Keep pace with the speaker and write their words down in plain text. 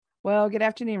Well, good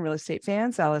afternoon, real estate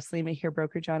fans. Alice Lima here,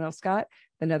 broker John L. Scott,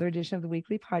 another edition of the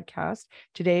weekly podcast.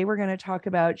 Today, we're going to talk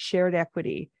about shared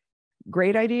equity.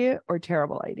 Great idea or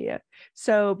terrible idea?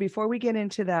 So before we get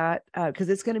into that, because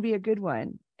it's going to be a good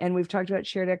one, and we've talked about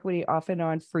shared equity off and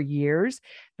on for years,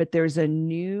 but there's a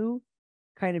new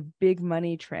kind of big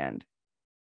money trend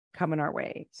coming our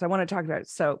way. So I want to talk about it.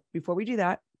 So before we do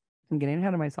that, I'm getting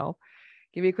ahead of myself.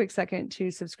 Give you a quick second to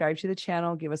subscribe to the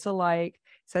channel, give us a like,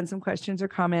 send some questions or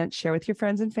comments, share with your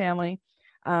friends and family.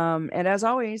 And as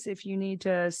always, if you need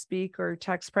to speak or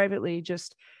text privately,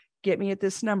 just get me at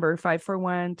this number,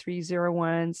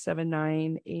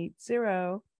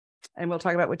 541-301-7980. And we'll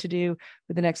talk about what to do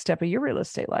with the next step of your real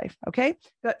estate life. Okay.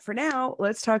 But for now,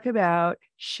 let's talk about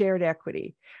shared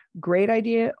equity. Great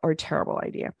idea or terrible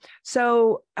idea?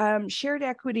 So shared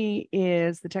equity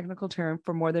is the technical term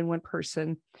for more than one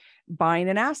person buying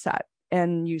an asset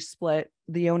and you split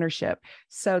the ownership.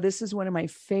 So this is one of my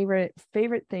favorite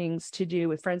things to do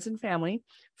with friends and family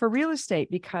for real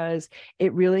estate, because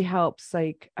it really helps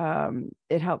it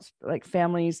helps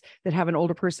families that have an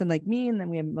older person like me, and then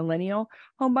we have millennial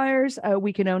home buyers.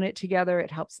 We can own it together.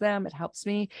 It helps them. It helps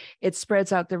me. It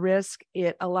spreads out the risk.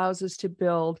 It allows us to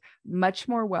build much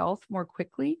more wealth more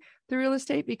quickly through real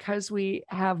estate because we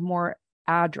have more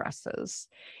addresses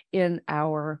in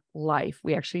our life.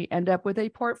 We actually end up with a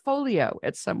portfolio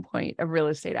at some point of real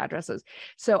estate addresses.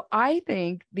 So I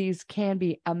think these can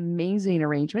be amazing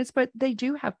arrangements, but they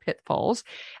do have pitfalls.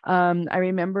 I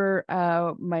remember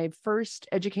my first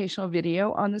educational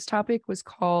video on this topic was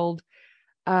called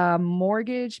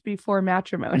Mortgage Before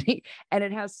Matrimony, and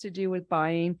it has to do with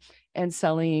buying and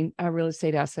selling real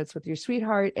estate assets with your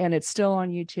sweetheart, and it's still on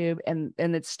YouTube, and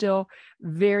it's still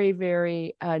very,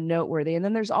 very noteworthy. And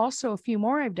then there's also a few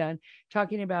more I've done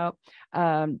talking about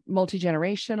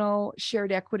multi-generational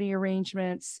shared equity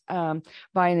arrangements,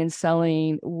 buying and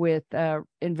selling with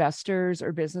investors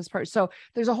or business partners. So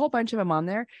there's a whole bunch of them on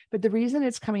there, but the reason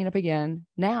it's coming up again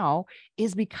now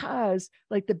is because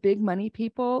like the big money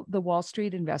people, the Wall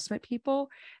Street investment people,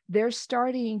 they're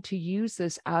starting to use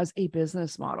this as a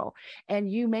business model.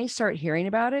 And you may start hearing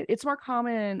about it. It's more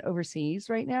common overseas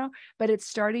right now, but it's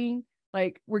starting,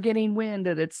 like we're getting wind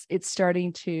that it's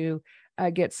starting to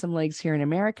get some legs here in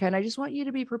America. And I just want you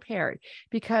to be prepared,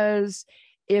 because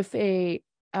if a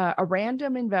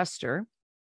random investor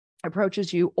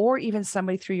approaches you, or even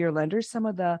somebody through your lender, some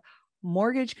of the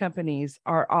mortgage companies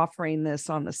are offering this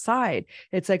on the side.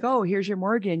 It's like, oh, here's your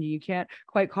mortgage. You can't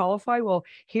quite qualify. Well,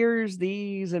 here's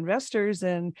these investors,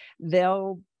 and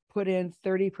they'll put in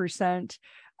 30%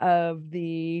 of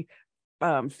the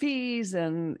fees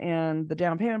and the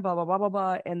down payment, blah, blah, blah, blah,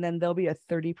 blah. And then there'll be a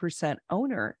 30%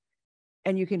 owner,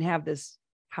 and you can have this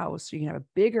house, you can have a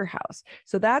bigger house.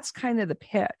 So that's kind of the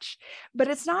pitch, but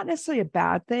it's not necessarily a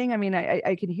bad thing. I mean,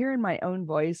 I can hear in my own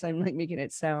voice, I'm like making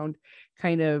it sound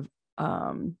kind of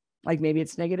like maybe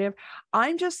it's negative.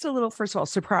 I'm just a little, first of all,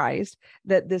 surprised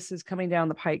that this is coming down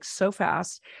the pike so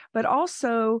fast, but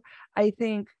also I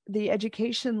think the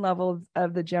education level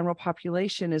of the general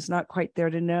population is not quite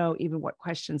there to know even what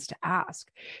questions to ask.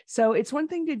 So it's one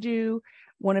thing to do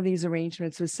one of these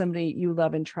arrangements with somebody you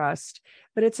love and trust,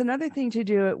 but it's another thing to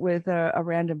do it with a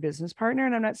random business partner.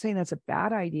 And I'm not saying that's a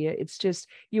bad idea. It's just,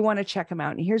 you want to check them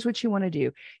out. And here's what you want to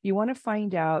do. You want to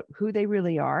find out who they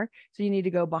really are. So you need to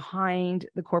go behind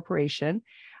the corporation.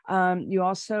 You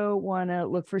also want to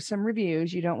look for some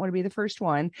reviews. You don't want to be the first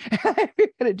one. If you're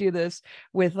going to do this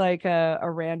with like a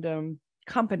random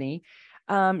company,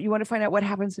 you want to find out what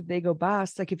happens if they go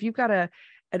bust. Like if you've got an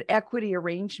equity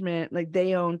arrangement, like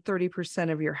they own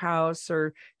 30% of your house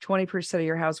or 20% of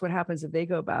your house, what happens if they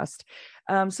go bust?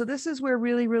 So this is where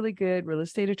really, really good real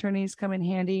estate attorneys come in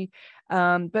handy,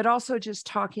 but also just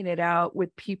talking it out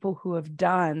with people who have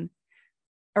done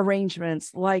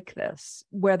arrangements like this,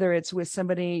 whether it's with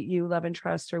somebody you love and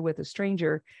trust or with a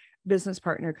stranger business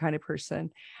partner kind of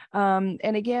person. And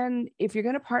again, if you're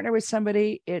going to partner with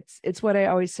somebody, it's what I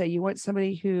always say. You want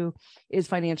somebody who is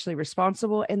financially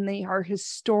responsible, and they are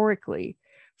historically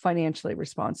financially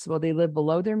responsible. They live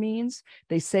below their means.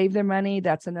 They save their money.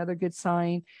 That's another good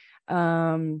sign.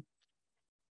 They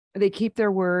keep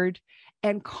their word,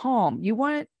 and calm. You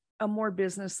want a more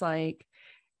business-like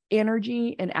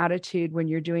energy and attitude when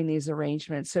you're doing these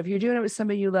arrangements. So if you're doing it with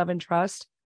somebody you love and trust,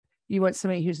 you want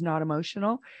somebody who's not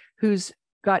emotional, who's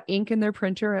got ink in their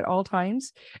printer at all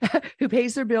times, who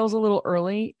pays their bills a little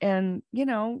early, and,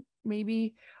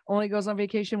 maybe only goes on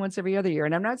vacation once every other year.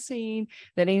 And I'm not saying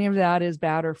that any of that is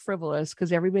bad or frivolous,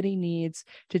 because everybody needs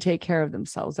to take care of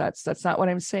themselves. That's not what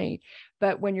I'm saying.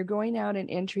 But when you're going out and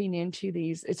entering into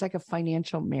these, it's like a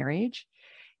financial marriage.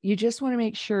 You just want to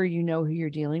make sure you know who you're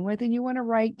dealing with, and you want to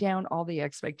write down all the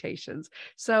expectations.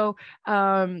 So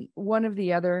one of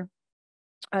the other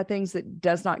things that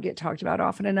does not get talked about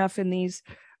often enough in these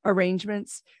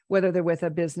arrangements, whether they're with a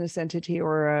business entity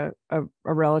or a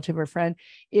relative or friend,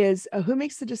 is who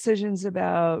makes the decisions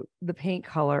about the paint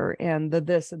color and the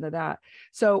this and the that.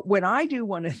 So when I do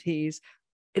one of these,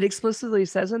 it explicitly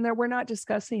says in there, we're not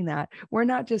discussing that. We're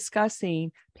not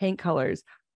discussing paint colors.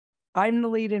 I'm the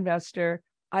lead investor.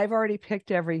 I've already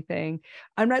picked everything.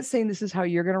 I'm not saying this is how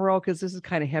you're going to roll, because this is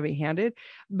kind of heavy handed,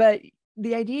 but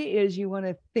the idea is you want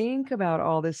to think about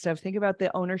all this stuff, think about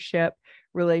the ownership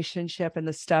relationship and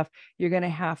the stuff you're going to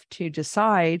have to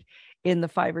decide in the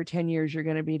 5 or 10 years you're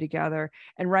going to be together,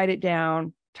 and write it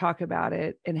down, talk about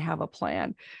it, and have a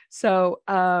plan. So,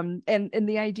 and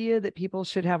the idea that people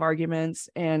should have arguments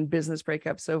and business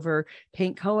breakups over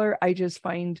paint color, I just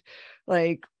find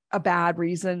like a bad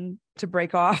reason to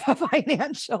break off a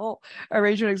financial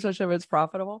arrangement, especially if it's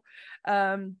profitable.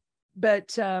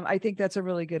 But I think that's a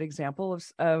really good example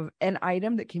of an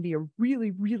item that can be a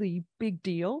really, really big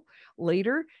deal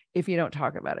later if you don't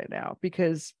talk about it now,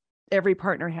 because every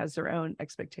partner has their own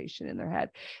expectation in their head.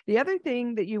 The other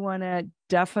thing that you want to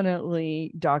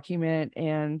definitely document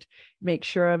and make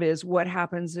sure of is what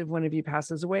happens if one of you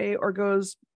passes away or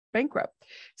goes bankrupt.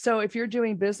 So if you're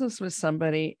doing business with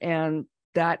somebody and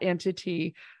that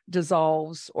entity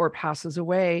dissolves or passes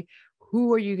away,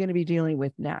 who are you going to be dealing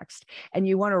with next? And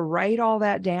you want to write all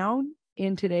that down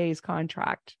in today's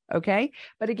contract. Okay.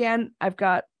 But again, I've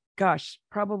got,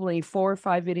 probably 4 or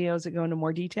 5 videos that go into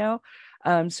more detail.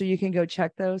 So you can go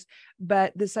check those.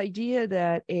 But this idea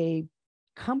that a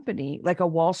company like a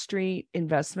Wall Street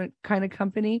investment kind of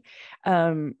company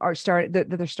that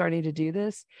they're starting to do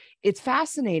this, it's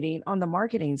fascinating on the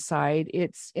marketing side.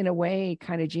 It's in a way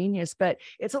kind of genius, but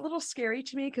it's a little scary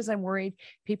to me because I'm worried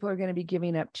people are going to be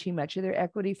giving up too much of their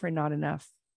equity for not enough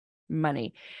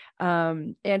money.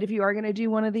 And if you are going to do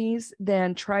one of these,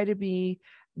 then try to be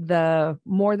the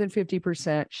more than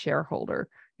 50% shareholder.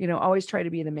 Always try to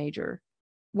be the major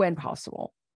when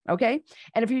possible. Okay.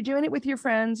 And if you're doing it with your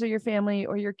friends or your family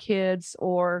or your kids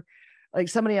or like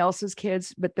somebody else's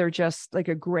kids, but they're just like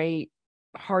a great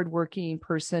hardworking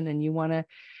person and you want to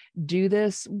do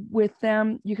this with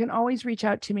them, you can always reach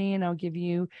out to me and I'll give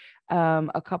you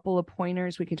a couple of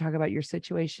pointers. We can talk about your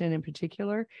situation in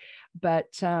particular, but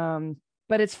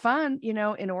it's fun.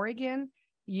 In Oregon,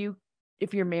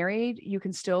 if you're married, you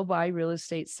can still buy real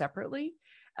estate separately.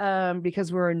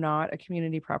 Because we're not a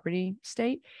community property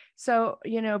state. So,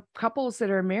 couples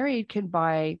that are married can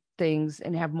buy things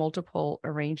and have multiple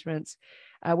arrangements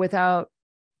without,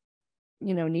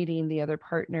 needing the other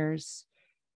partner's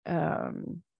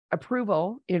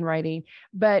approval in writing.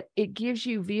 But it gives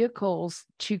you vehicles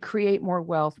to create more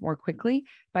wealth more quickly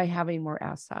by having more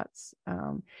assets.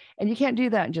 And you can't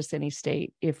do that in just any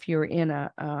state if you're in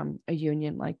a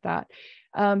union like that.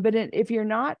 But if you're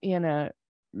not in a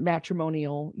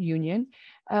matrimonial union,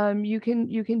 you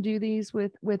can do these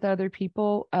with other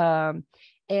people, and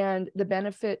the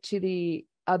benefit to the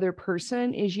other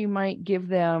person is you might give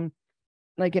them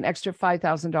like an extra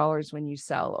 $5,000 when you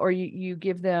sell, or you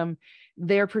give them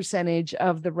their percentage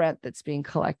of the rent that's being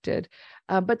collected,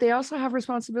 but they also have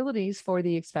responsibilities for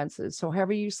the expenses. So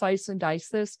however you slice and dice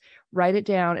this, write it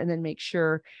down and then make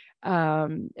sure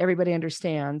everybody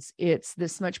understands it's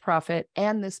this much profit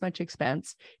and this much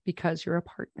expense because you're a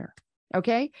partner.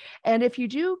 Okay. And if you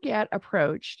do get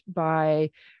approached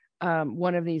by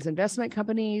one of these investment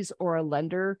companies or a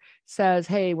lender says,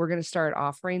 hey, we're going to start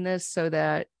offering this so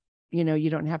that you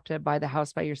don't have to buy the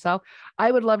house by yourself,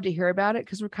 I would love to hear about it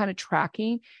because we're kind of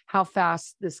tracking how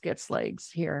fast this gets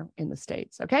legs here in the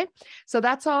States. Okay. So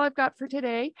that's all I've got for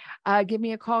today. Give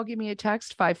me a call, give me a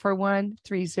text,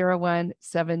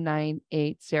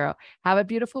 541-301-7980. Have a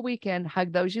beautiful weekend.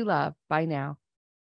 Hug those you love. Bye now.